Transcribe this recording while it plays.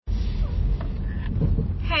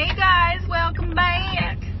Hey guys, welcome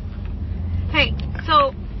back. Hey,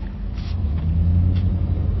 so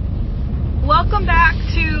welcome back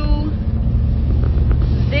to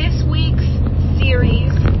this week's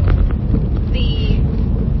series, the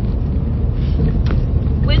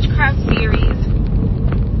witchcraft series,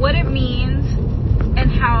 what it means and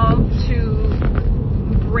how to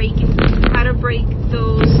break it, how to break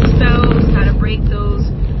those spells, how to break those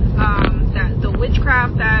the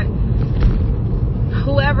witchcraft that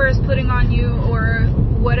whoever is putting on you or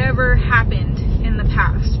whatever happened in the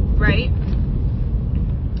past, right?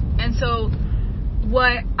 And so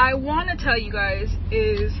what I want to tell you guys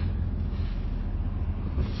is,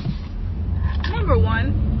 number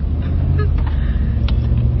one,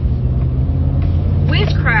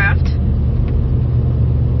 witchcraft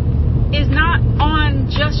is not on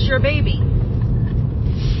just your baby.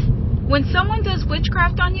 When someone does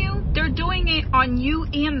witchcraft on you, they're doing it on you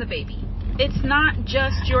and the baby. It's not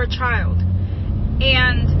just your child.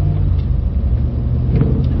 And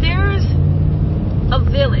there's a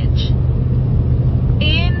village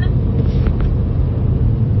in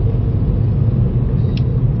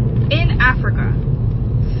Africa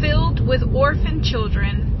filled with orphan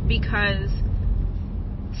children because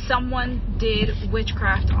someone did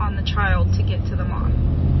witchcraft on the child to get to the mom.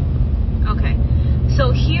 Okay,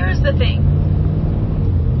 so here's the thing.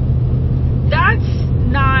 That's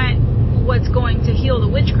not what's going to heal the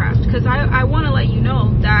witchcraft, because I want to let you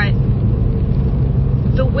know that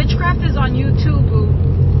the witchcraft is on you too, boo.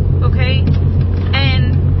 Okay?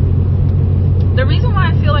 And the reason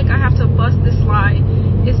why I feel like I have to bust this lie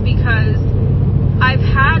is because I've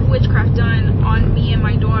had witchcraft done on me and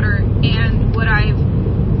my daughter, and what I've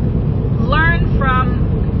learned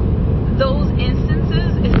from those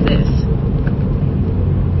instances is this.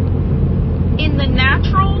 In the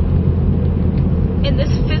natural, in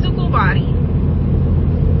this physical body,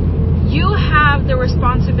 you have the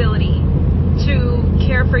responsibility to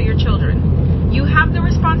care for your children. You have the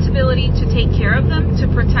responsibility to take care of them, to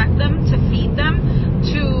protect them, to feed them,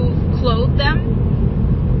 to clothe them,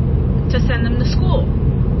 to send them to school.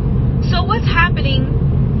 So what's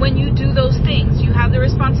happening when you do those things? You have the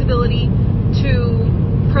responsibility to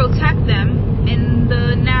protect them in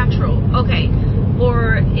the natural, okay,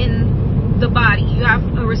 or in the body. You have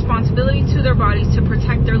a responsibility to their bodies to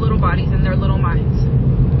protect their little bodies and their little minds.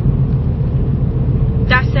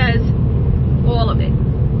 That says all of it.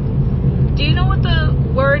 Do you know what the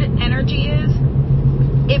word energy is?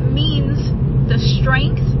 It means the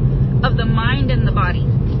strength of the mind and the body.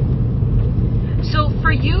 So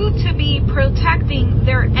for you to be protecting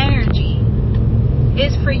their energy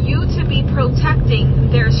is for you to be protecting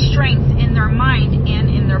their strength in their mind and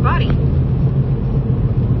in their body.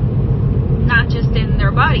 Not just in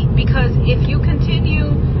their body, because if you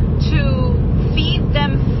continue to feed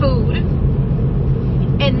them food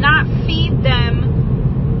and not feed them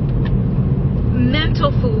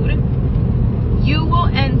mental food, you will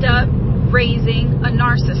end up raising a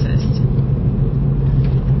narcissist,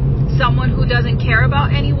 someone who doesn't care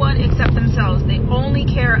about anyone except themselves. They only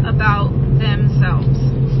care about themselves.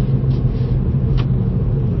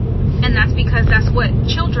 And that's because that's what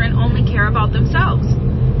children only care about themselves.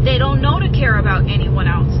 They don't know to care about anyone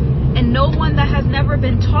else. And no one that has never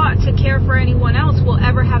been taught to care for anyone else will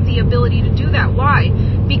ever have the ability to do that. Why?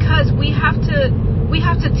 Because we have to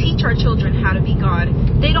teach our children how to be God.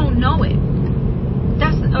 They don't know it.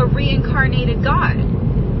 That's a reincarnated God.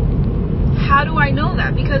 How do I know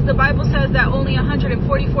that? Because the Bible says that only 144,000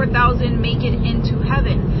 make it into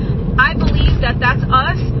heaven. I believe that that's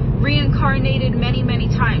us reincarnated many, many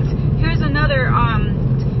times. Here's another,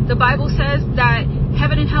 the Bible says that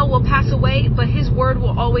heaven and hell will pass away, but his word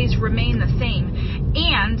will always remain the same.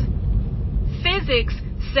 And physics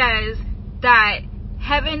says that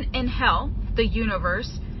heaven and hell, the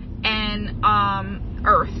universe, and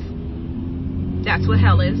earth, that's what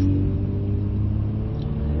hell is,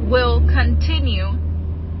 will continue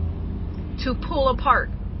to pull apart.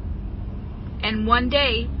 And one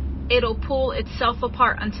day, it'll pull itself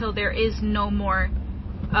apart until there is no more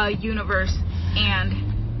universe and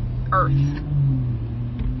earth.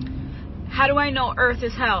 How do I know earth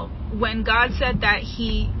is hell? When God said that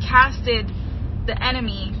he casted the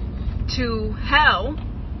enemy to hell,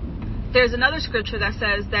 there's another scripture that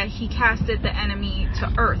says that he casted the enemy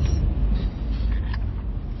to earth.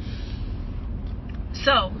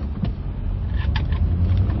 So,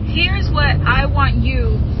 here's what I want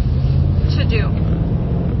you to do.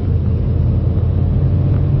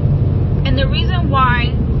 And the reason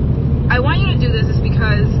why I want you to do this is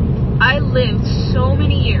because I lived so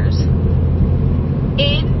many years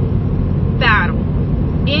in battle,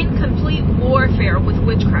 in complete complete warfare with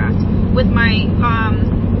witchcraft, with my,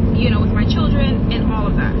 with my children and all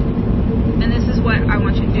of that. And this is what I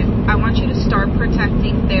want you to do. I want you to start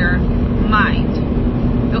protecting their mind.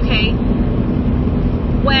 Okay?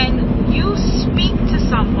 When you speak to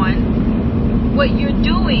someone, what you're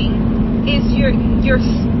doing is you're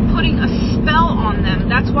putting a spell on them.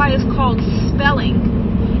 That's why it's called spelling.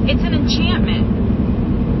 It's an enchantment.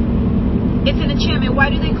 It's an enchantment. Why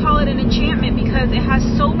do they call it an enchantment? Because it has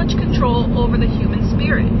so much control over the human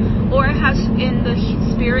spirit. Or it has, in the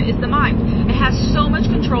spirit is the mind. It has so much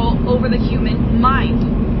control over the human mind.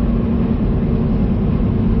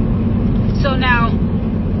 So now,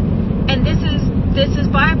 and this is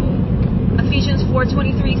Bible. Ephesians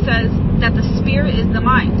 4:23 says that the spirit is the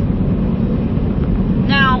mind.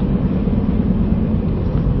 Now,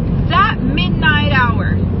 that midnight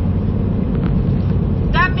hour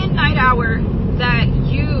that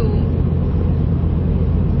you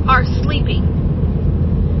are sleeping,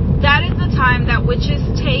 that is the time that witches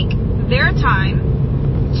take their time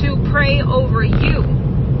to pray over you.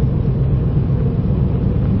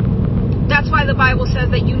 That's why the Bible says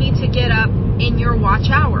that you need to get up in your watch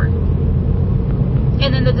hour.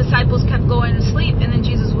 And then the disciples kept going to sleep, and then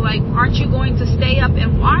Jesus was like, aren't you going to stay up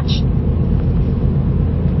and watch?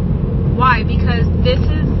 Why? Because this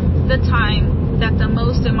is the time that the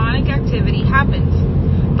most demonic activity happens.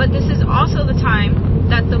 But this is also the time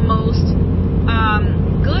that the most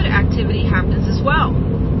good activity happens as well.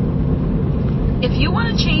 If you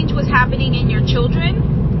want to change what's happening in your children,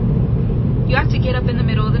 you have to get up in the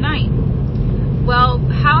middle of the night. Well,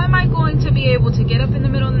 how am I going to be able to get up in the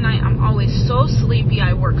middle of the night? I'm always so sleepy.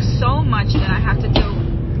 I work so much that I have to deal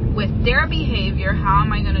with their behavior. How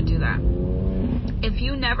am I going to do that? If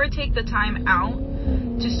you never take the time out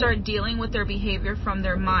to start dealing with their behavior from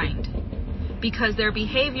their mind, because their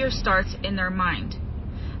behavior starts in their mind.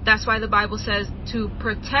 That's why the Bible says to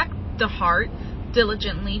protect the heart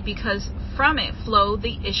diligently, because from it flow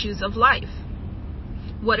the issues of life.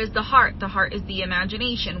 What is the heart? The heart is the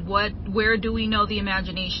imagination. Where do we know the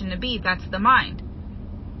imagination to be? That's the mind.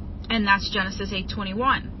 And that's Genesis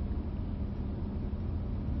 8:21.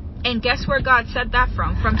 And guess where God said that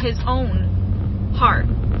from? From his own heart,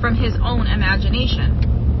 from his own imagination.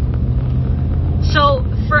 So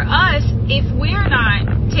for us, if we're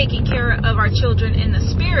not taking care of our children in the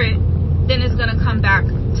spirit, then it's going to come back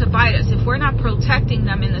to bite us. If we're not protecting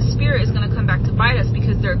them in the spirit, it's going to come back to bite us,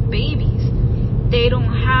 because they're babies. They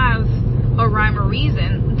don't have a rhyme or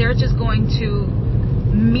reason. They're just going to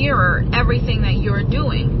mirror everything that you're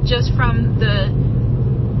doing, just from the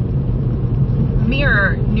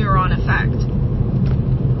mirror neuron effect.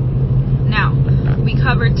 Now, we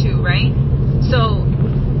covered 2, right? So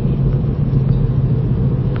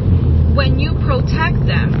when you protect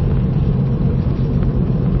them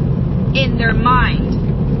in their mind,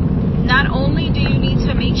 not only do you need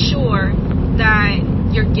to make sure that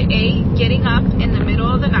you're getting up in the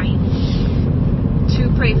middle of the night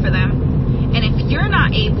to pray for them, and if you're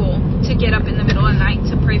not able to get up in the middle of the night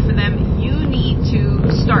to pray for them, you need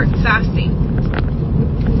to start fasting.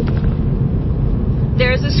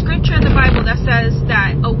 There's a scripture in the Bible that says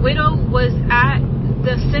that a widow was at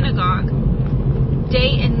the synagogue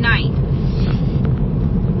day and night,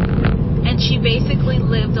 and she basically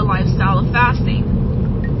lived a lifestyle of fasting.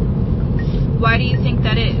 Why do you think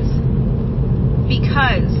that is?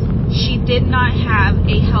 Because she did not have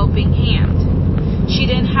a helping hand. She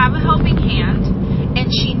didn't have a helping hand,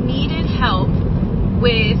 and she needed help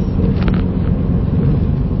with,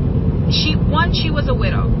 she was a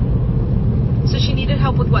widow. So she needed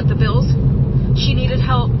help with what? The bills? She needed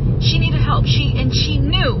help. She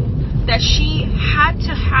knew that she had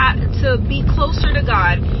to be closer to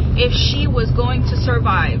God if she was going to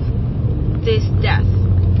survive this death.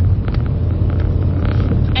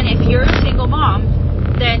 And if you're a single mom,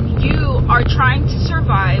 then you are trying to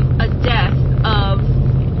survive a death of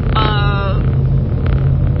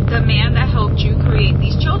the man that helped you create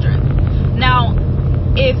these children. Now,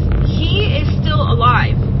 if he is still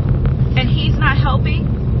alive and he's not helping,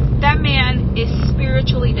 that man is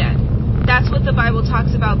spiritually dead. That's what the Bible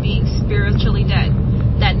talks about, being spiritually dead.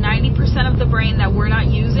 That 90% of the brain that we're not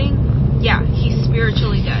using, yeah, he's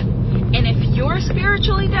spiritually dead. And if you're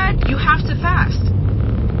spiritually dead, you have to fast.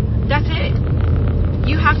 That's it.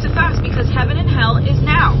 You have to fast, because heaven and hell is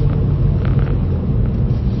now.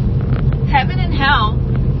 Heaven and hell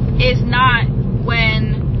is not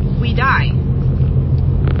when we die.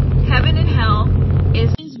 Heaven and hell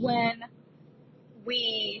is when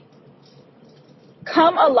we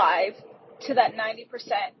come alive to that 90%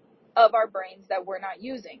 of our brains that we're not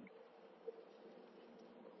using.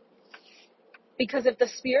 Because if the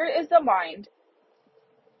spirit is the mind,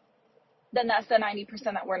 then that's the 90%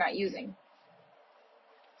 that we're not using.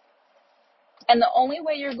 And the only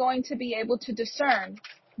way you're going to be able to discern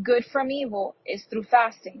good from evil is through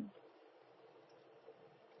fasting.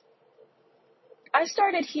 I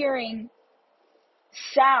started hearing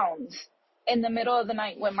sounds in the middle of the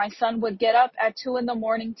night when my son would get up at 2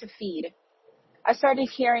 a.m. to feed. I started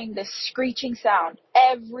hearing this screeching sound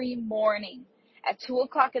every morning at 2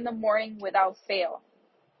 a.m. without fail.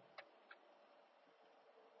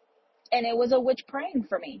 And it was a witch praying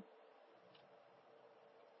for me.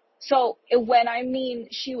 So when I mean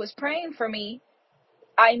she was praying for me,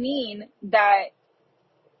 I mean that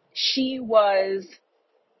she was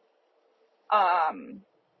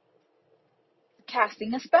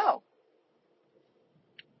casting a spell.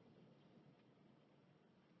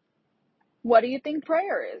 What do you think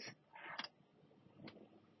prayer is?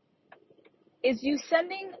 Is you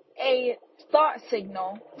sending a thought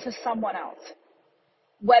signal to someone else,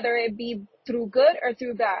 whether it be through good or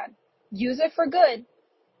through bad. Use it for good,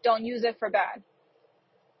 don't use it for bad.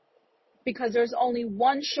 Because there's only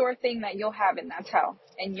one sure thing that you'll have, and that's hell.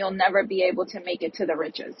 And you'll never be able to make it to the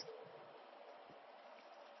riches.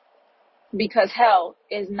 Because hell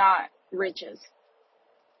is not riches.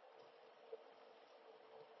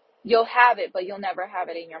 You'll have it, but you'll never have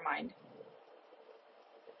it in your mind.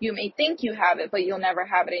 You may think you have it, but you'll never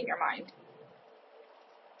have it in your mind.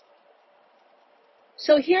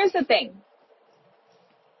 So here's the thing.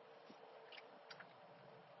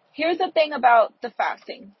 Here's the thing about the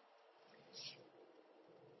fasting.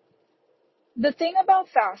 The thing about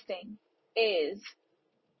fasting is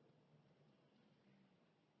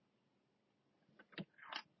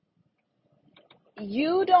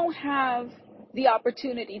you don't have the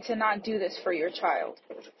opportunity to not do this for your child.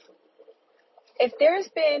 If there's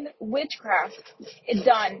been witchcraft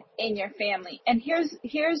done in your family, and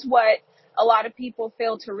here's what a lot of people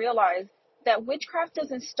fail to realize, that witchcraft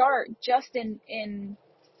doesn't start just in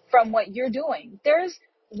from what you're doing. There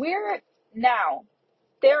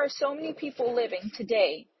are so many people living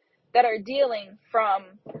today that are dealing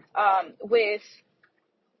with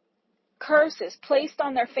curses placed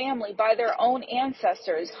on their family by their own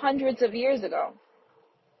ancestors hundreds of years ago,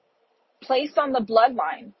 placed on the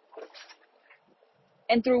bloodline.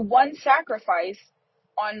 And through one sacrifice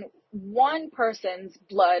on one person's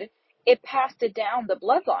blood, it passed it down the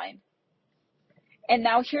bloodline. And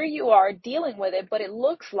now here you are dealing with it, but it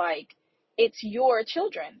looks like it's your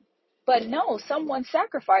children. But no, someone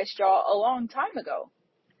sacrificed y'all a long time ago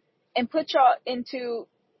and put y'all into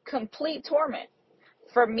complete torment.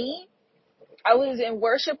 For me, I was in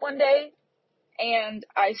worship one day and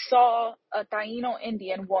I saw a Taino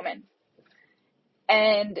Indian woman,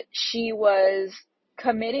 and she was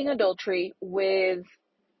committing adultery with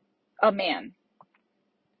a man.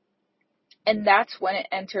 And that's when it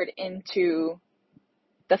entered into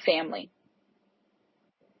the family.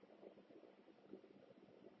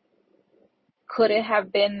 Could it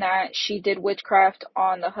have been that she did witchcraft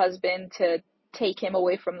on the husband to take him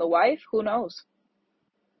away from the wife? Who knows?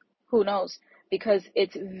 Who knows? Because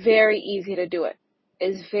it's very easy to do it.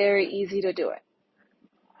 It's very easy to do it.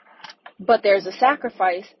 But there's a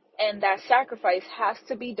sacrifice, and that sacrifice has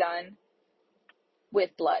to be done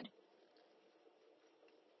with blood.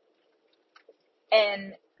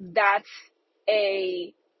 And that's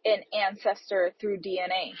an ancestor through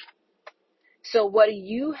DNA. So what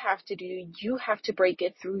you have to do, you have to break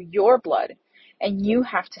it through your blood, and you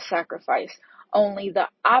have to sacrifice only the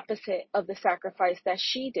opposite of the sacrifice that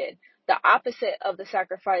she did, the opposite of the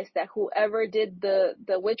sacrifice that whoever did the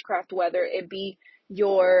witchcraft, whether it be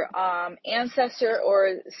your ancestor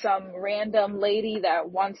or some random lady that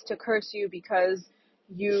wants to curse you because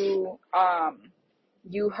you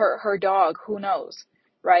hurt her dog, who knows,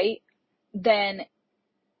 right? Then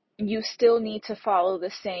you still need to follow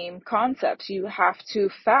the same concepts. You have to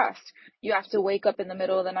fast. You have to wake up in the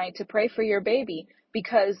middle of the night to pray for your baby.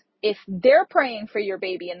 Because if they're praying for your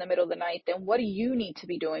baby in the middle of the night, then what do you need to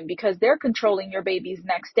be doing? Because they're controlling your baby's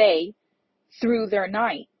next day through their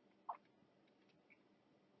night.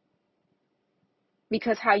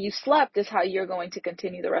 Because how you slept is how you're going to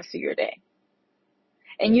continue the rest of your day.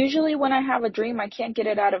 And usually when I have a dream, I can't get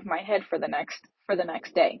it out of my head for the next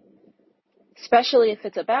day. Especially if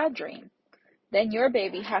it's a bad dream. Then your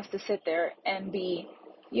baby has to sit there and be,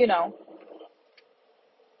 in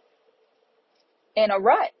a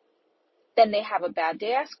rut. Then they have a bad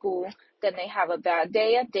day at school. Then they have a bad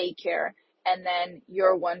day at daycare. And then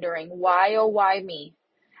you're wondering, why, oh, why me?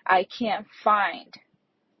 I can't find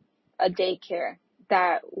a daycare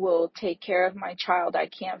that will take care of my child. I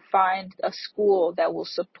can't find a school that will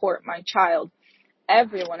support my child.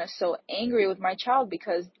 everyone is so angry with my child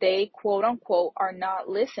because they, quote unquote, are not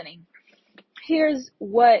listening. Here's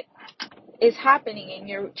what is happening in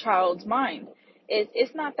your child's mind.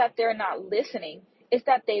 It's not that they're not listening, it's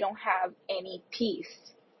that they don't have any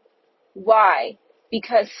peace. Why?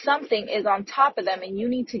 Because something is on top of them and you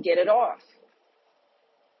need to get it off.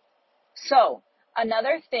 So,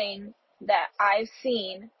 another thing that I've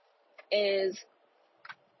seen is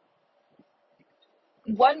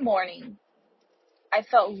one morning I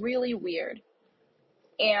felt really weird.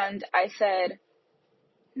 And I said,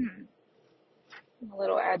 I'm a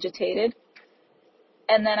little agitated.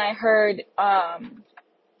 And then I heard a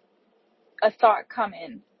thought come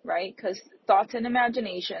in, right? Because thoughts and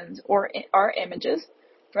imaginations are images,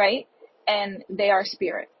 right? And they are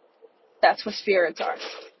spirit. That's what spirits are.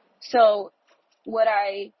 So what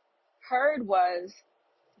I heard was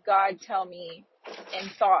God tell me in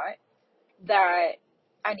thought that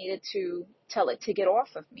I needed to tell it to get off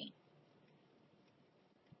of me.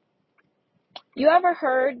 You ever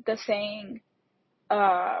heard the saying,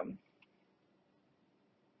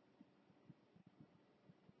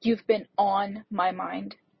 you've been on my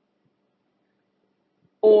mind?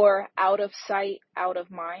 Or out of sight, out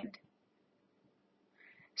of mind?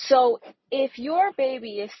 So if your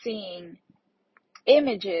baby is seeing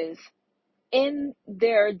images in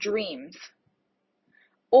their dreams,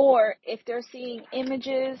 or if they're seeing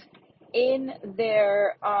images in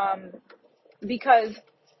their, because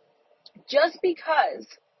just because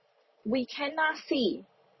we cannot see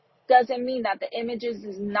doesn't mean that the images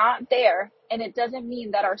is not there, and it doesn't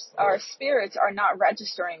mean that our spirits are not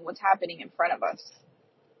registering what's happening in front of us.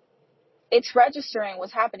 It's registering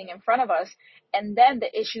what's happening in front of us, and then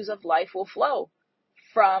the issues of life will flow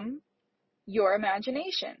from your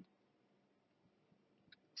imagination.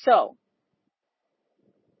 So,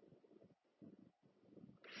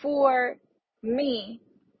 for me,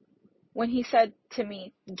 when he said to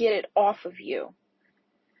me, get it off of you,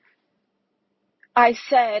 I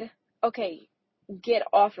said, okay, get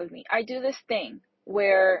off of me. I do this thing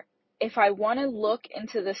where if I want to look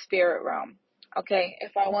into the spirit realm, okay,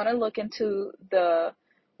 if I want to look into the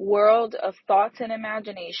world of thoughts and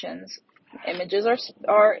imaginations, images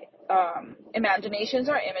are imaginations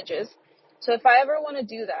are images. So if I ever want to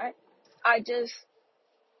do that, I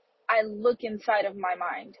look inside of my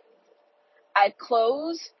mind. I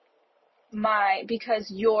close because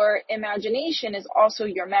your imagination is also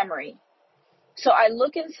your memory. So I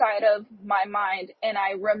look inside of my mind and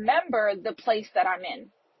I remember the place that I'm in.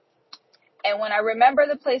 And when I remember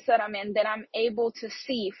the place that I'm in, then I'm able to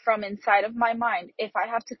see from inside of my mind. If I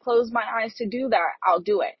have to close my eyes to do that, I'll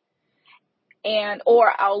do it.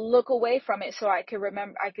 Or I'll look away from it so I can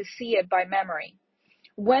remember, I can see it by memory.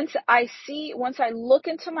 Once I look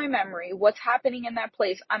into my memory, what's happening in that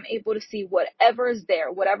place, I'm able to see whatever is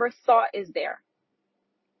there, whatever thought is there.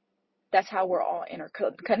 That's how we're all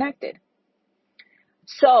interconnected.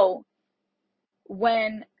 So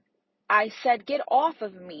when I said, get off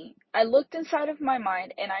of me, I looked inside of my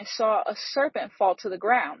mind and I saw a serpent fall to the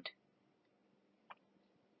ground.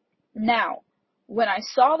 Now, when I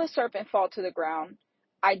saw the serpent fall to the ground,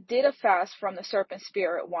 I did a fast from the serpent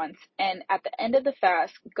spirit once, and at the end of the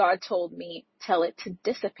fast, God told me, tell it to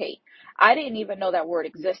dissipate. I didn't even know that word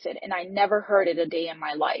existed, and I never heard it a day in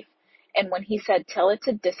my life. And when he said, tell it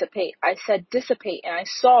to dissipate, I said dissipate, and I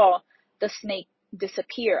saw the snake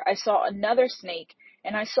disappear. I saw another snake,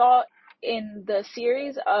 and I saw in the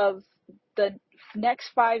series of the next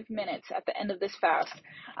 5 minutes at the end of this fast,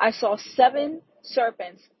 I saw 7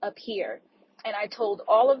 serpents appear. And I told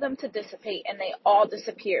all of them to dissipate, and they all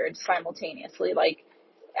disappeared simultaneously, like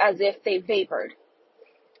as if they vapored.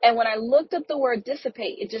 And when I looked up the word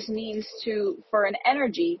dissipate, it just means for an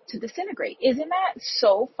energy to disintegrate. Isn't that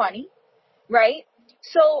so funny? Right?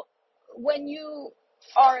 So when you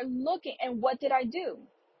are looking, and what did I do?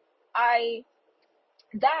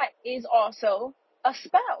 That is also a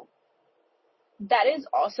spell. That is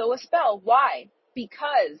also a spell. Why?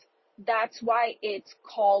 Because that's why it's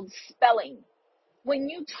called spelling. When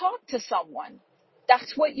you talk to someone,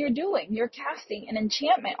 that's what you're doing. You're casting an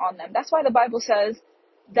enchantment on them. That's why the Bible says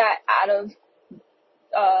that out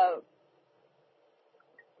of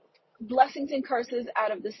blessings and curses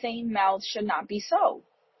out of the same mouth should not be so.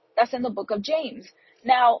 That's in the book of James.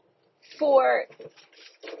 Now, for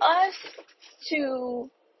us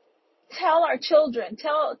to tell our children,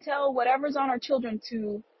 tell whatever's on our children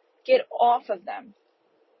to get off of them,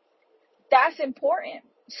 that's important.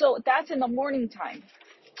 So that's in the morning time.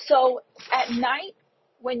 So at night,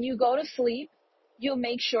 when you go to sleep, you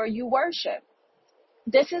make sure you worship.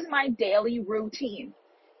 This is my daily routine.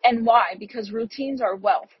 And why? Because routines are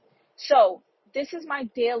wealth. So this is my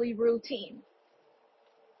daily routine.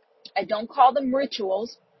 I don't call them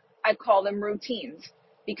rituals. I call them routines,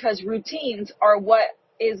 because routines are what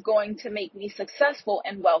is going to make me successful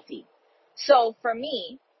and wealthy. So for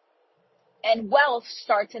me, and wealth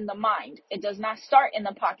starts in the mind. It does not start in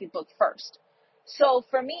the pocketbook first. So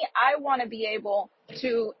for me, I want to be able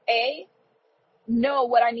to know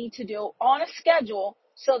what I need to do on a schedule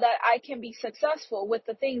so that I can be successful with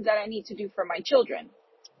the things that I need to do for my children.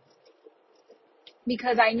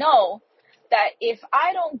 Because I know that if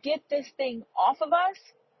I don't get this thing off of us,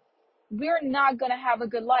 we're not going to have a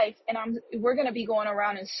good life, and we're going to be going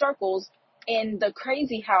around in circles in the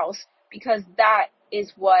crazy house, because that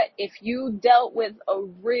is what, if you dealt with a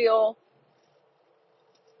real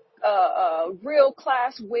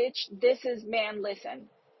class witch, this is, man, listen,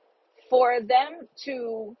 for them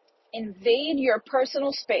to invade your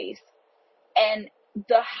personal space, and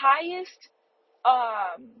the highest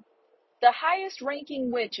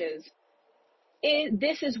ranking witches,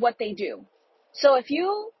 this is what they do. So if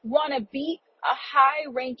you want to beat a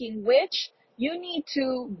high-ranking witch, you need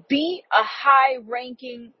to be a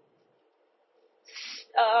high-ranking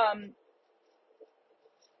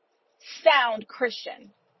sound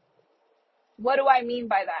Christian. What do I mean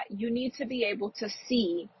by that? You need to be able to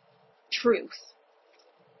see truth.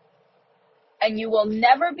 And you will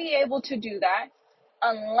never be able to do that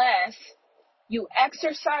unless you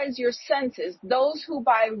exercise your senses. Those who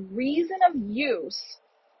by reason of use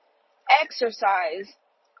exercise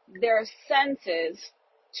their senses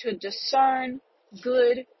to discern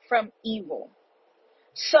good from evil.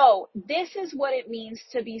 So this is what it means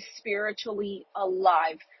to be spiritually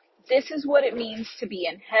alive. This is what it means to be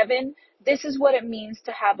in heaven. This is what it means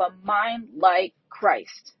to have a mind like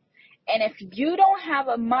Christ. And if you don't have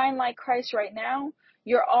a mind like Christ right now,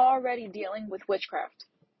 you're already dealing with witchcraft.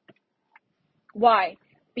 Why?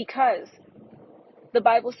 Because the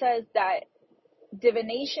Bible says that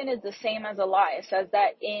divination is the same as a lie. It says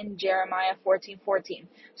that in Jeremiah 14:14.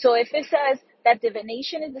 So if it says that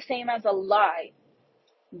divination is the same as a lie,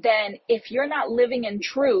 then if you're not living in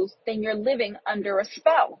truth, then you're living under a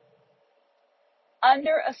spell.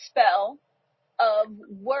 Under a spell of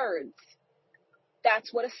words.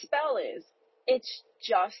 That's what a spell is. It's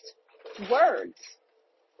just words.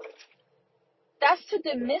 That's to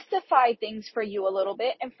demystify things for you a little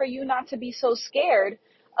bit, and for you not to be so scared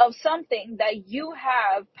of something that you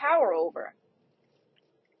have power over.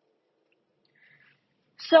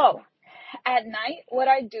 So, at night, what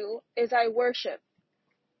I do is I worship.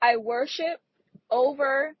 I worship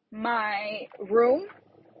over my room,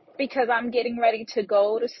 because I'm getting ready to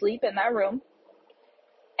go to sleep in that room.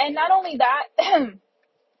 And not only that,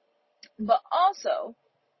 but also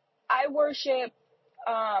I worship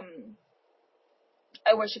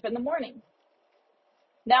in the morning.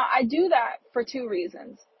 Now, I do that for two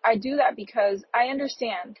reasons. I do that because I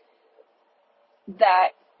understand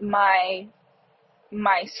that my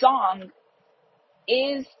song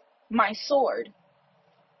is my sword.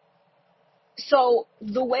 So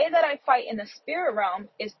the way that I fight in the spirit realm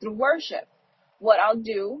is through worship. What I'll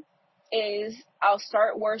do is I'll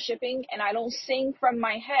start worshiping, and I don't sing from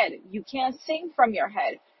my head. You can't sing from your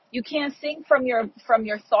head. You can't sing from your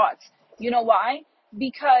thoughts. You know why?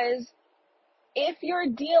 Because if you're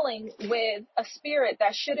dealing with a spirit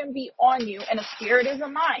that shouldn't be on you, and a spirit is a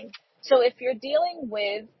mind. So if you're dealing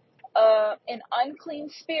with an unclean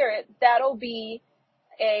spirit, that'll be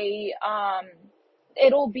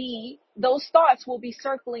those thoughts will be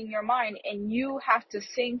circling your mind, and you have to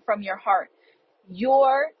sing from your heart.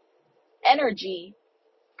 Your energy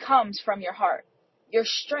comes from your heart. Your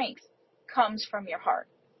strength comes from your heart.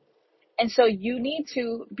 And so you need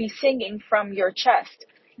to be singing from your chest,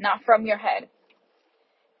 not from your head.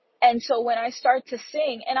 And so when I start to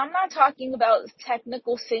sing, and I'm not talking about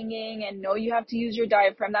technical singing and no, you have to use your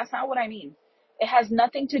diaphragm. That's not what I mean. It has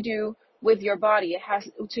nothing to do with your body. It has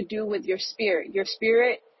to do with your spirit. Your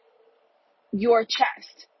spirit, your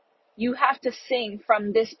chest. You have to sing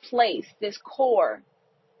from this place, this core.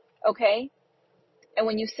 Okay? And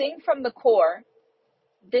when you sing from the core,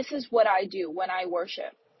 this is what I do when I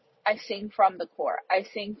worship. I sing from the core. I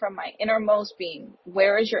sing from my innermost being.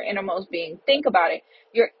 Where is your innermost being? Think about it.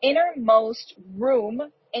 Your innermost room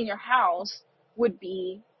in your house would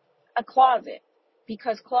be a closet,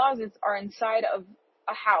 because closets are inside of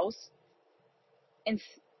a house and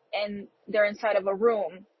they're inside of a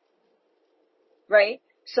room, right?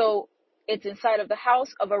 So it's inside of the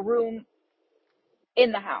house of a room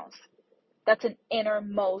in the house. That's an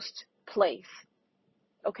innermost place.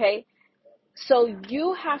 Okay? So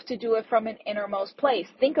you have to do it from an innermost place.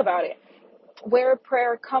 Think about it. where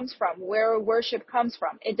prayer comes from, where worship comes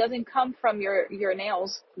from. It doesn't come from your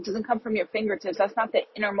nails. It doesn't come from your fingertips. That's not the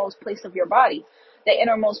innermost place of your body. The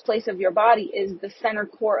innermost place of your body is the center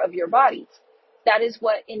core of your body. That is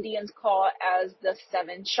what Indians call as the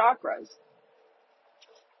 7 chakras.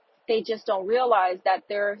 They just don't realize that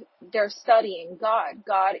they're studying God.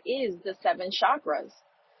 God is the 7 chakras.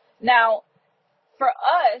 Now, for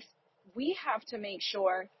us, we have to make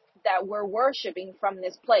sure that we're worshiping from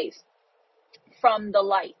this place, from the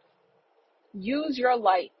light. Use your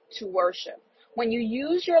light to worship. When you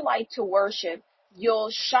use your light to worship,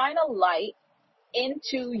 you'll shine a light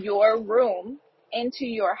into your room, into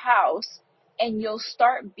your house, and you'll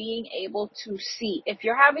start being able to see. If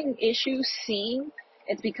you're having issues seeing,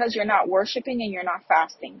 it's because you're not worshiping and you're not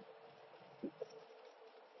fasting.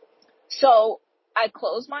 So I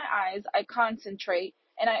close my eyes, I concentrate,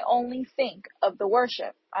 and I only think of the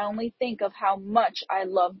worship. I only think of how much I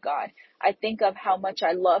love God. I think of how much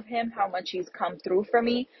I love him, how much he's come through for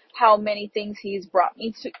me, how many things he's brought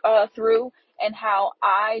me through, and how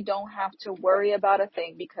I don't have to worry about a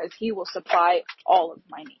thing because he will supply all of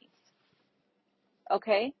my needs.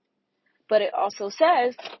 Okay? But it also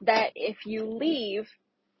says that if you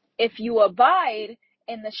abide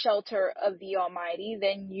in the shelter of the Almighty,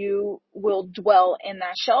 then you will dwell in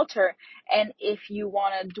that shelter. And if you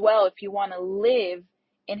want to live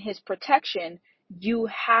in his protection, you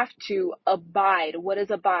have to abide. What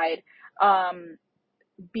is abide?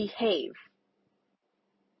 Behave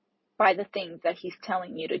by the things that he's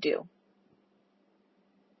telling you to do.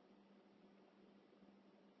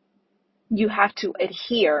 You have to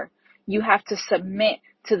adhere. You have to submit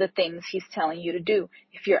to the things he's telling you to do.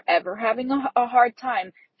 If you're ever having a hard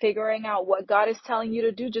time figuring out what God is telling you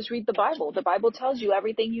to do, just read the Bible. The Bible tells you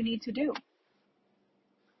everything you need to do.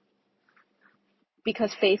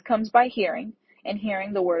 Because faith comes by hearing, and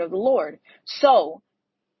hearing the word of the Lord. So,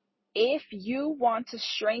 if you want to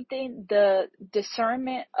strengthen the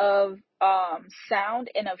discernment of sound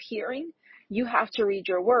and of hearing, you have to read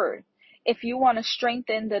your word. If you want to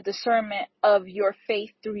strengthen the discernment of your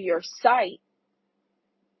faith through your sight,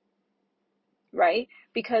 right?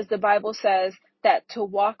 Because the Bible says that to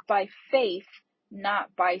walk by faith,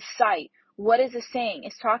 not by sight. What is it saying?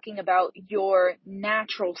 It's talking about your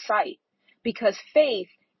natural sight. Because faith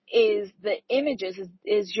is the images,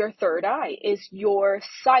 is your third eye, is your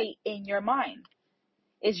sight in your mind,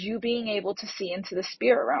 is you being able to see into the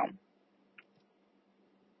spirit realm.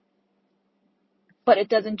 But it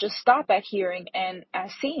doesn't just stop at hearing and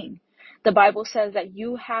at seeing. The Bible says that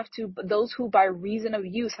you have to, those who by reason of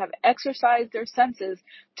use have exercised their senses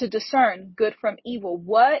to discern good from evil.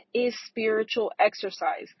 What is spiritual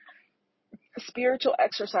exercise? Spiritual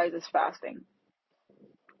exercise is fasting.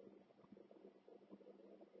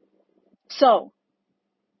 So,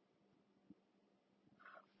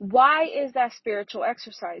 why is that spiritual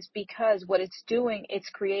exercise? Because what it's doing, it's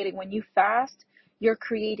creating, when you fast, you're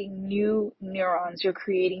creating new neurons, you're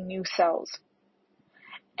creating new cells.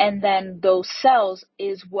 And then those cells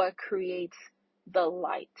is what creates the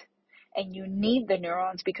light. And you need the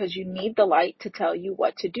neurons because you need the light to tell you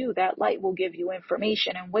what to do. That light will give you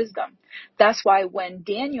information and wisdom. That's why when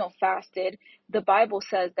Daniel fasted, the Bible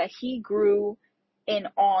says that he grew in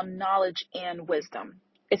all knowledge and wisdom.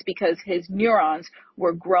 It's because his neurons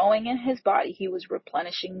were growing in his body. He was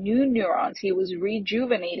replenishing new neurons. He was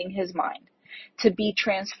rejuvenating his mind to be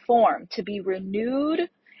transformed, to be renewed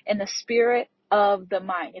in the spirit of the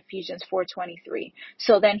mind, Ephesians 4:23.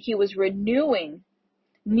 So then he was renewing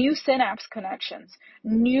new synapse connections,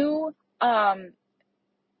 new neuron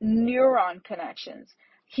connections.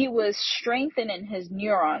 He was strengthening his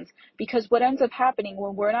neurons, because what ends up happening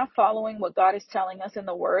when we're not following what God is telling us in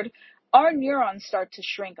the word, our neurons start to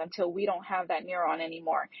shrink until we don't have that neuron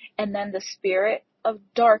anymore. And then the spirit of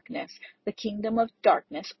darkness, the kingdom of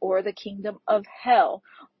darkness, or the kingdom of hell,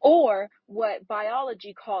 or what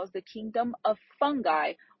biology calls the kingdom of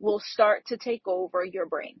fungi, will start to take over your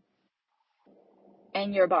brain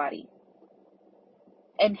and your body.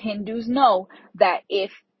 And Hindus know that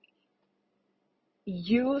if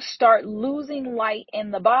you start losing light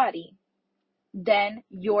in the body, then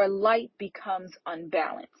your light becomes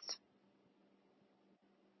unbalanced.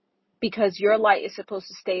 Because your light is supposed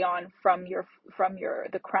to stay on from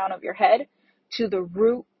the crown of your head to the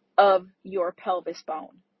root of your pelvis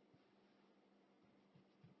bone.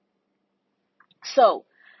 So,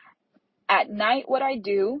 at night what I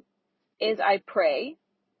do is I pray.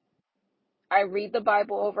 I read the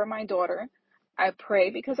Bible over my daughter. I pray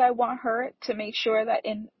because I want her to make sure that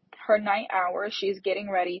in her night hours, she's getting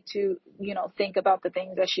ready to, think about the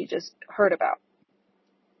things that she just heard about.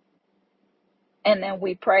 And then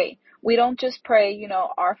we pray. We don't just pray,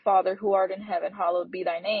 our Father who art in heaven, hallowed be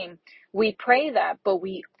thy name. We pray that, but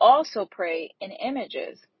we also pray in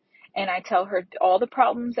images. And I tell her all the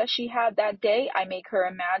problems that she had that day. I make her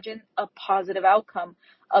imagine a positive outcome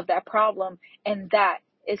of that problem. And that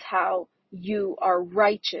is how you are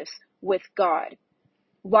righteous with God.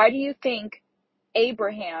 Why do you think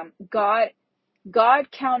God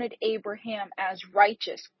counted Abraham as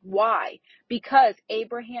righteous? Why? Because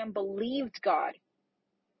Abraham believed God.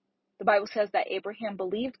 The Bible says that Abraham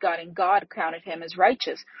believed God and God counted him as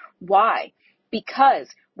righteous. Why? Because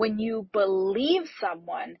when you believe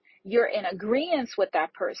someone, you're in agreement with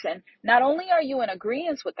that person. Not only are you in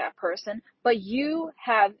agreement with that person, but you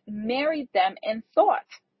have married them in thought.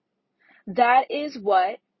 That is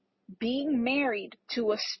what being married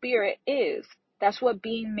to a spirit is. That's what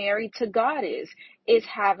being married to God is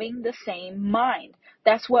having the same mind.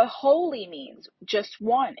 That's what holy means, just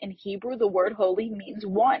one. In Hebrew, the word holy means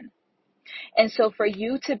one. And so for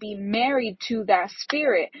you to be married to that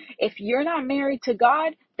spirit, if you're not married to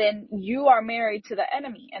God, then you are married to the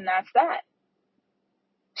enemy, and that's that.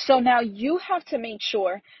 So now you have to make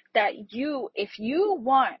sure that if you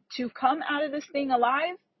want to come out of this thing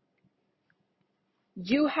alive,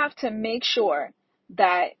 you have to make sure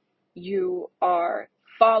that you are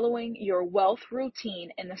following your wealth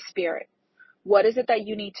routine in the spirit. What is it that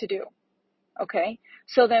you need to do? Okay?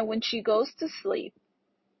 So then when she goes to sleep,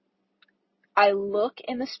 I look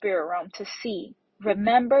in the spirit realm to see.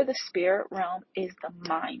 Remember, the spirit realm is the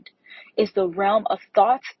mind, is the realm of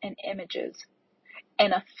thoughts and images.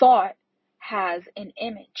 And a thought has an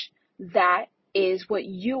image. That is what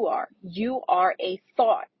you are. You are a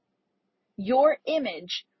thought. Your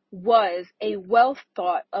image was a wealth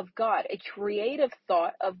thought of God, a creative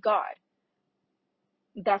thought of God.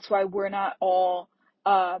 That's why we don't all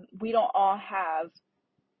have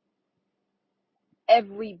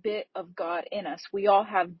every bit of God in us. We all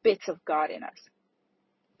have bits of God in us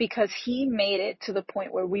because he made it to the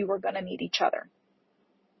point where we were going to meet each other.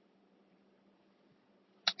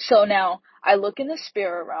 So now I look in the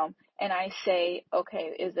spirit realm and I say,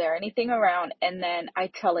 okay, is there anything around? And then I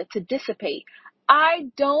tell it to dissipate.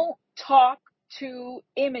 I don't talk to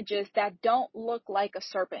images that don't look like a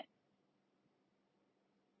serpent.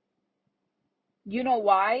 You know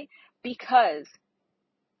why? Because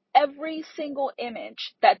every single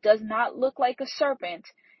image that does not look like a serpent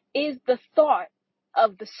is the thought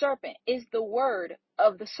of the serpent, is the word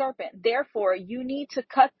of the serpent. Therefore, you need to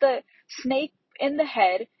cut the snake in the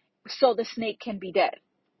head so the snake can be dead.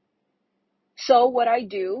 So what I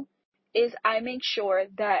do is I make sure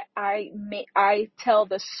that I tell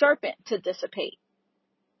the serpent to dissipate.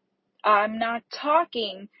 I'm not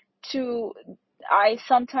talking to, I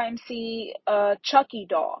sometimes see a Chucky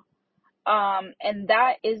doll. And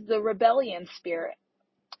that is the rebellion spirit.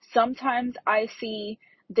 Sometimes I see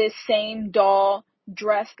this same doll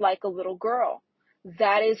dressed like a little girl.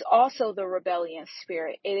 That is also the rebellion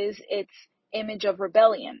spirit. It is its image of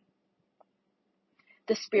rebellion.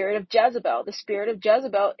 The spirit of Jezebel. The spirit of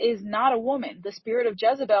Jezebel is not a woman. The spirit of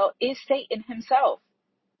Jezebel is Satan himself.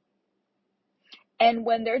 And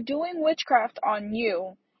when they're doing witchcraft on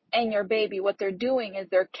you and your baby, what they're doing is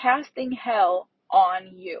they're casting hell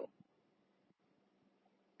on you.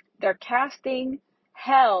 They're casting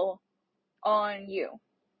hell on you.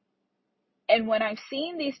 And when I've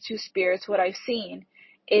seen these two spirits, what I've seen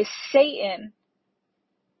is Satan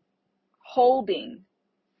holding,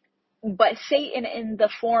 but Satan in the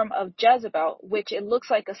form of Jezebel, which it looks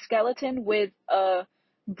like a skeleton with a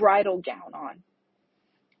bridal gown on.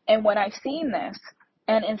 And when I've seen this,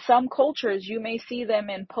 and in some cultures, you may see them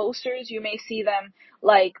in posters, you may see them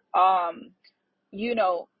like,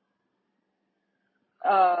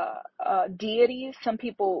 deities. Some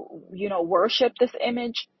people, worship this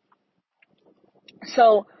image.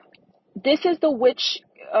 So this is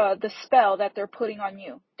the spell that they're putting on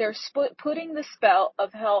you. They're putting the spell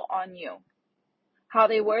of hell on you. How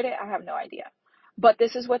they word it, I have no idea. But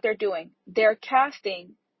this is what they're doing. They're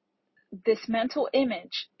casting this mental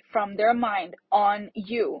image from their mind on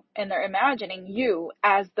you, and they're imagining you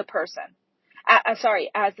as the person. As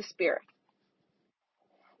the spirit.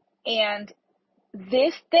 And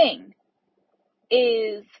this thing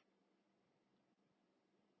is,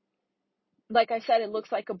 like I said, it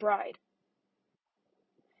looks like a bride.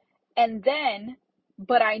 And then,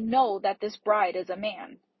 but I know that this bride is a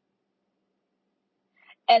man.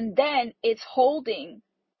 And then it's holding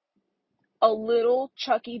a little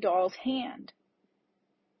Chucky doll's hand.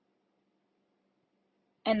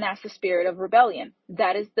 And that's the spirit of rebellion.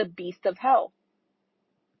 That is the beast of hell.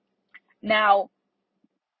 Now,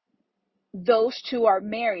 those two are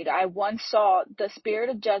married. I once saw the spirit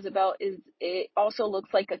of Jezebel it also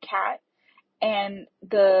looks like a cat, and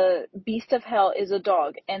the beast of hell is a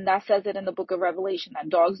dog, and that says it in the book of Revelation that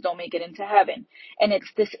dogs don't make it into heaven. And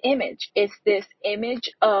it's this image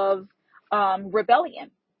of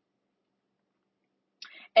rebellion.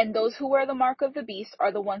 And those who wear the mark of the beast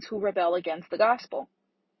are the ones who rebel against the gospel.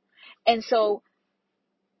 And so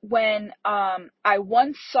when I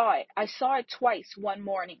once saw it, I saw it twice one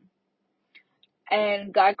morning.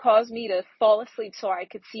 And God caused me to fall asleep so I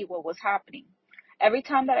could see what was happening. Every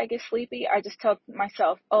time that I get sleepy, I just tell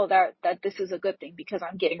myself, oh, that this is a good thing because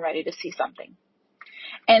I'm getting ready to see something.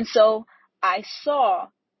 And so I saw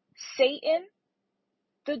Satan,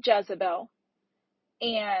 the Jezebel,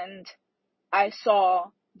 and I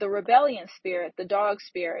saw the rebellion spirit, the dog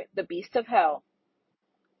spirit, the beast of hell,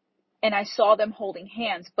 and I saw them holding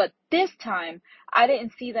hands. But this time, I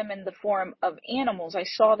didn't see them in the form of animals. I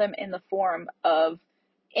saw them in the form of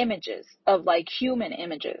images, of like human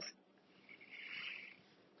images.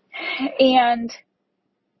 And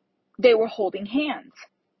they were holding hands.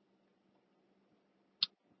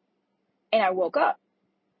 And I woke up.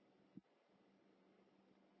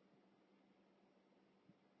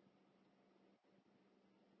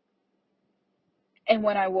 And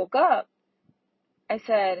when I woke up, I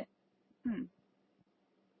said,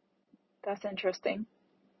 that's interesting.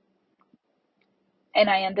 And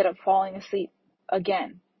I ended up falling asleep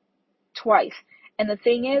again, twice. And the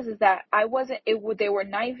thing is that they were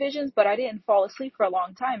night visions, but I didn't fall asleep for a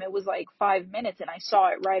long time. It was like 5 minutes and I saw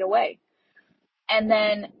it right away. And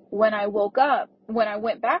then when I woke up, when I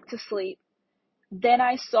went back to sleep, then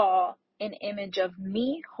I saw an image of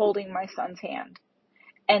me holding my son's hand.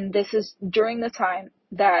 And this is during the time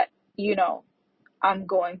that, I'm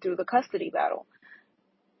going through the custody battle.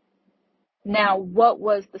 Now, what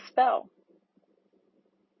was the spell?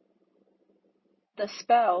 The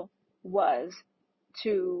spell was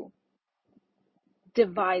to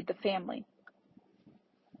divide the family.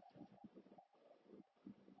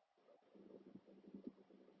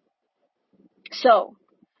 So,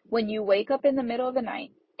 when you wake up in the middle of the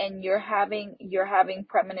night and you're having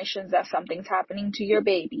premonitions that something's happening to your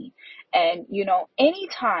baby, and any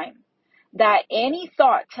time that any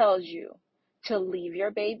thought tells you to leave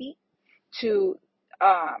your baby, to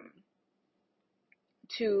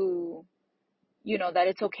that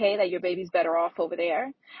it's okay, that your baby's better off over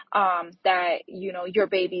there, that, your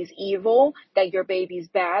baby's evil, that your baby's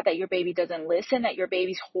bad, that your baby doesn't listen, that your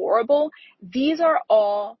baby's horrible. These are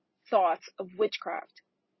all thoughts of witchcraft.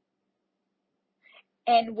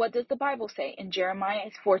 And what does the Bible say? In Jeremiah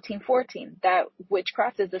 14:14, that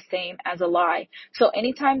witchcraft is the same as a lie. So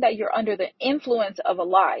anytime that you're under the influence of a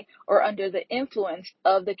lie, or under the influence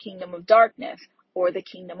of the kingdom of darkness, or the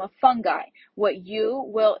kingdom of fungi, what you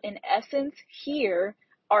will in essence hear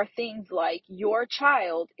are things like, your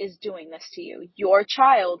child is doing this to you. Your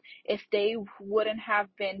child, if they wouldn't have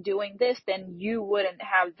been doing this, then you wouldn't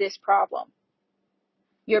have this problem.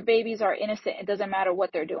 Your babies are innocent. It doesn't matter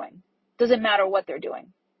what they're doing. Doesn't matter what they're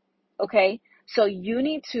doing. Okay? So you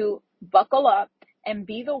need to buckle up and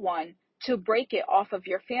be the one to break it off of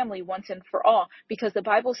your family once and for all, because the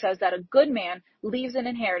Bible says that a good man leaves an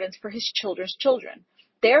inheritance for his children's children.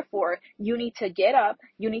 Therefore, you need to get up,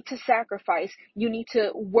 you need to sacrifice, you need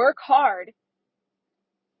to work hard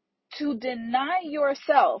to deny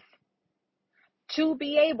yourself to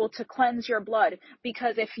be able to cleanse your blood.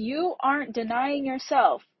 Because if you aren't denying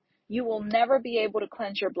yourself, you will never be able to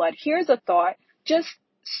cleanse your blood. Here's a thought. Just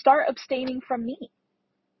start abstaining from meat.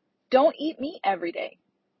 Don't eat meat every day.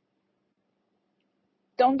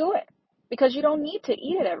 Don't do it, because you don't need to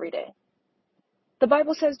eat it every day. The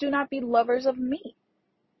Bible says do not be lovers of meat.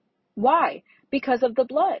 Why? Because of the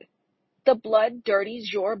blood. The blood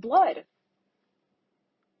dirties your blood.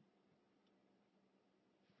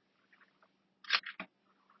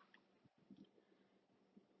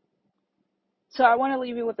 So I want to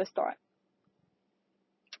leave you with this thought.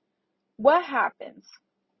 What happens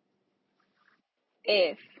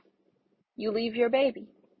if you leave your baby?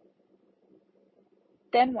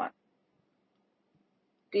 Then what?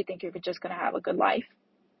 Do you think you're just going to have a good life?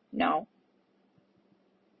 No.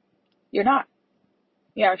 You're not.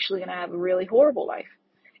 You're actually going to have a really horrible life.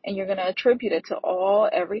 And you're going to attribute it to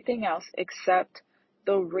everything else except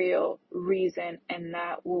the real reason, and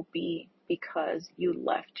that will be because you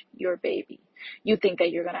left your baby. You think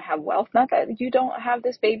that you're going to have wealth, not that you don't have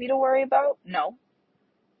this baby to worry about. No.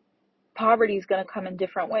 Poverty is going to come in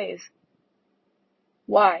different ways.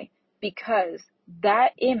 Why? Because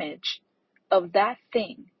that image of that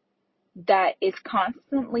thing that is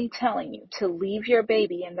constantly telling you to leave your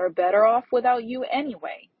baby and they're better off without you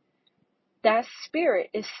anyway, that spirit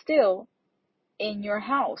is still in your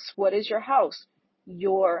house. What is your house?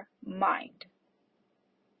 Your mind.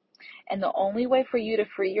 And the only way for you to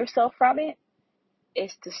free yourself from it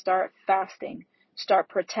is to start fasting. Start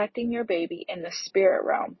protecting your baby in the spirit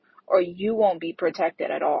realm, or you won't be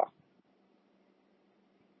protected at all.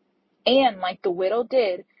 And like the widow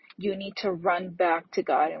did, you need to run back to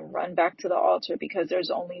God and run back to the altar, because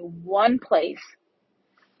there's only one place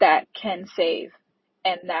that can save,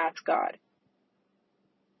 and that's God.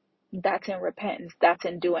 That's in repentance. That's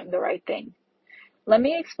in doing the right thing. Let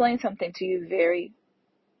me explain something to you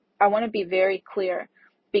I want to be very clear,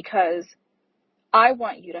 because I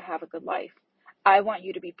want you to have a good life. I want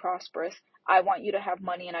you to be prosperous. I want you to have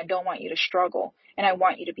money, and I don't want you to struggle, and I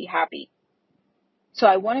want you to be happy. So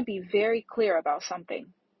I want to be very clear about something.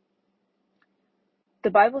 The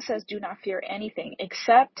Bible says, do not fear anything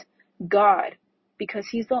except God, because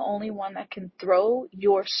he's the only one that can throw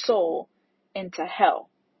your soul into hell.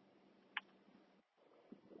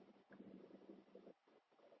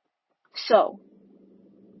 So,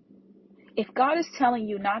 if God is telling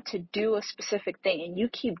you not to do a specific thing and you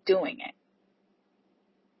keep doing it,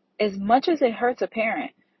 as much as it hurts a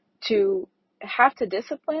parent to have to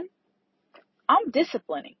discipline, I'm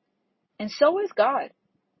disciplining. And so is God.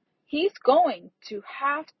 He's going to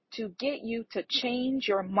have to get you to change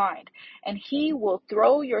your mind. And he will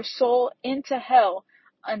throw your soul into hell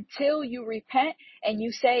until you repent and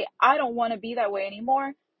you say, I don't want to be that way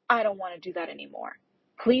anymore. I don't want to do that anymore.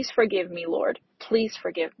 Please forgive me, Lord. Please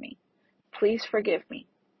forgive me. Please forgive me.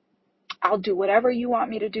 I'll do whatever you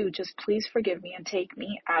want me to do. Just please forgive me and take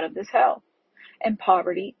me out of this hell. And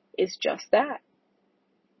poverty is just that.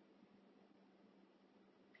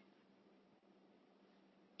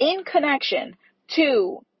 In connection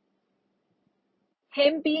to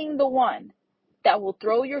him being the one that will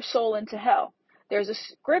throw your soul into hell, there's a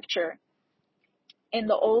scripture in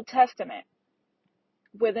the Old Testament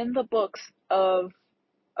within the books of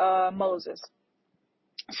Moses.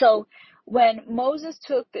 So when Moses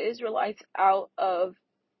took the Israelites out of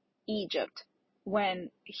Egypt, when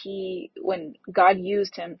God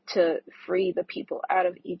used him to free the people out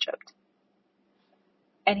of Egypt,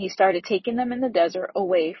 and he started taking them in the desert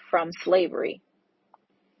away from slavery,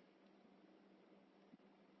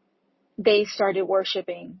 they started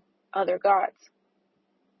worshiping other gods.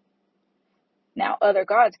 Now, other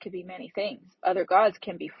gods could be many things. Other gods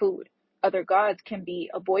can be food. Other gods can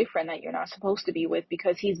be a boyfriend that you're not supposed to be with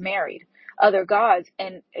because he's married. Other gods,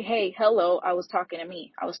 and hey, hello, I was talking to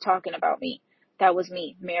me. I was talking about me. That was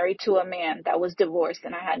me, married to a man that was divorced,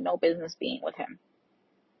 and I had no business being with him.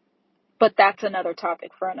 But that's another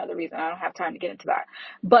topic for another reason. I don't have time to get into that.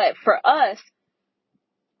 But for us,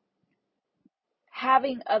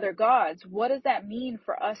 having other gods, what does that mean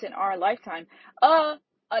for us in our lifetime?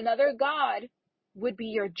 Another god would be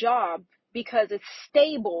your job, because it's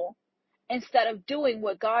stable instead of doing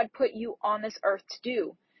what God put you on this earth to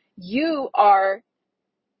do. You are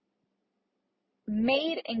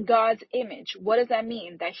made in God's image. What does that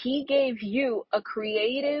mean? That he gave you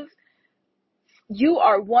you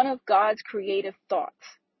are one of God's creative thoughts.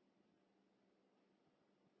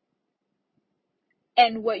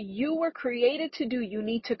 And what you were created to do, you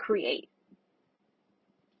need to create.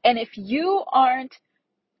 And if you aren't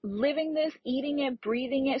living this, eating it,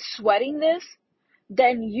 breathing it, sweating this,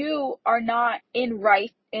 then you are not in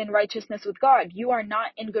righteousness with God. You are not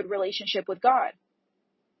in good relationship with God.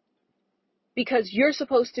 Because you're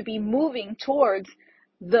supposed to be moving towards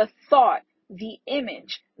the thought, the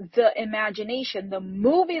image, the imagination, the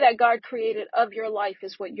movie that God created of your life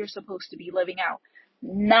is what you're supposed to be living out.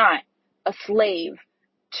 Not a slave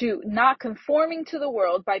to, not conforming to the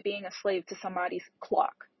world by being a slave to somebody's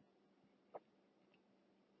clock.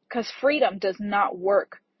 Because freedom does not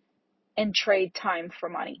work and trade time for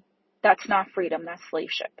money. That's not freedom, that's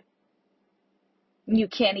slaveship. You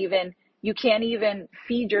can't even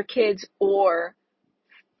feed your kids or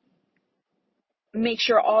make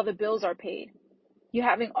sure all the bills are paid. You're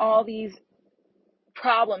having all these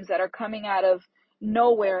problems that are coming out of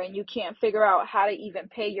nowhere, and you can't figure out how to even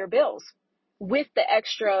pay your bills with the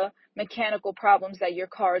extra mechanical problems that your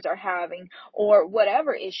cars are having, or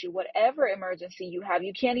whatever issue, whatever emergency you have.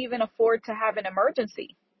 You can't even afford to have an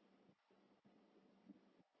emergency.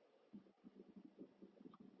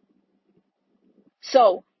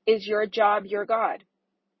 So, is your job your God?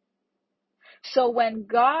 So when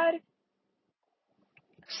God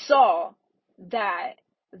saw that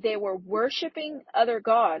they were worshiping other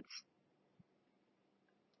gods,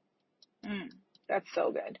 that's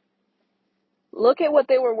so good. Look at what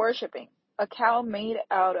they were worshiping. A cow made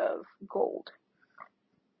out of gold.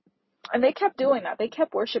 And they kept doing that. They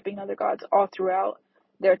kept worshiping other gods all throughout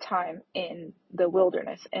their time in the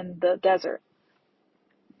wilderness, in the desert.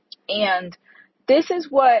 And this is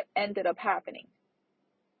what ended up happening.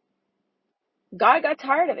 God got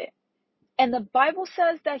tired of it. And the Bible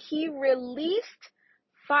says that he released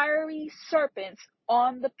fiery serpents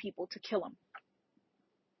on the people to kill them.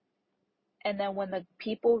 And then when the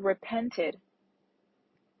people repented,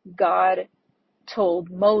 God told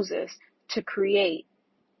Moses to create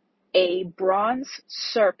a bronze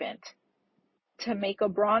serpent, to make a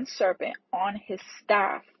bronze serpent on his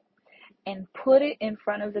staff and put it in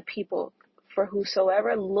front of the people, for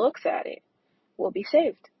whosoever looks at it will be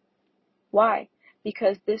saved. Why?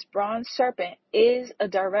 Because this bronze serpent is a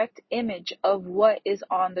direct image of what is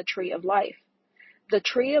on the tree of life. The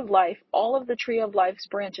tree of life, all of the tree of life's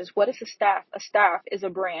branches, what is a staff? A staff is a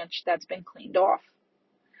branch that's been cleaned off.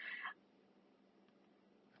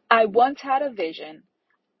 I once had a vision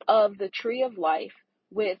of the tree of life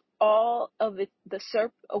with all of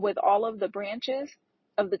with all of the branches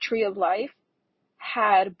of the tree of life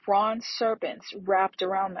had bronze serpents wrapped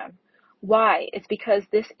around them. Why? It's because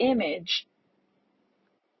this image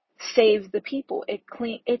saves the people.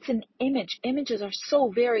 It's an image. Images are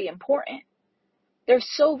so very important. They're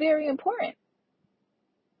so very important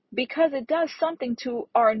because it does something to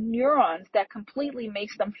our neurons that completely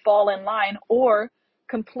makes them fall in line or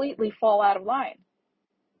completely fall out of line.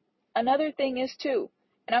 Another thing is too,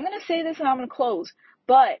 and I'm going to say this and I'm going to close,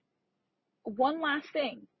 but one last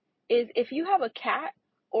thing is if you have a cat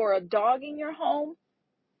or a dog in your home,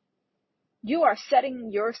 you are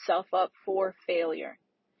setting yourself up for failure,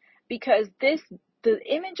 because the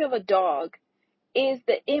image of a dog is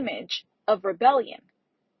the image of rebellion,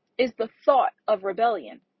 is the thought of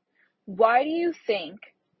rebellion. Why do you think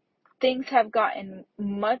things have gotten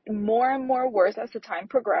much more and more worse as the time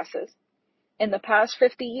progresses? In the past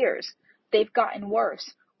 50 years, they've gotten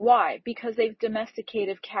worse. Why? Because they've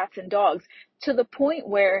domesticated cats and dogs to the point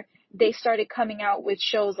where they started coming out with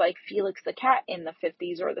shows like Felix the Cat in the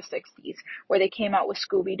 50s or the 60s, where they came out with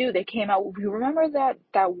Scooby-Doo. They came out, you remember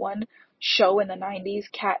that one show in the 90s,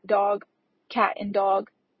 Cat and Dog?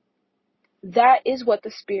 That is what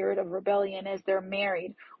the spirit of rebellion is. They're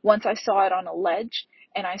married. Once I saw it on a ledge,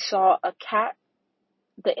 and I saw a cat,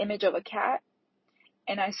 the image of a cat,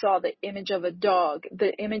 and I saw the image of a dog.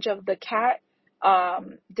 The image of the cat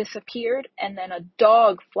disappeared, and then a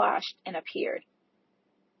dog flashed and appeared.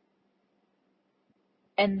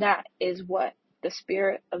 And that is what the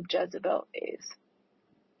spirit of Jezebel is.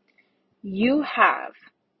 You have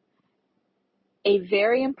a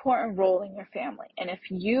very important role in your family. And if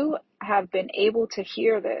you have been able to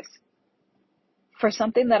hear this for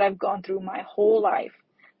something that I've gone through my whole life,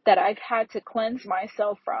 that I've had to cleanse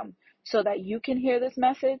myself from so that you can hear this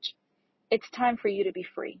message, it's time for you to be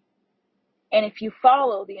free. And if you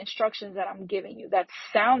follow the instructions that I'm giving you, that's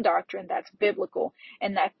sound doctrine, that's biblical,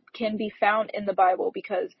 and that can be found in the Bible.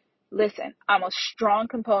 Because listen, I'm a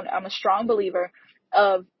strong believer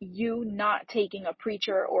of you not taking a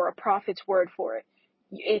preacher or a prophet's word for it.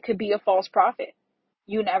 It could be a false prophet.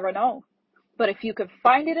 You never know. But if you could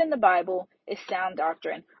find it in the Bible, it's sound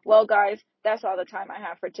doctrine. Well, guys, that's all the time I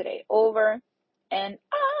have for today. Over and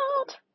out.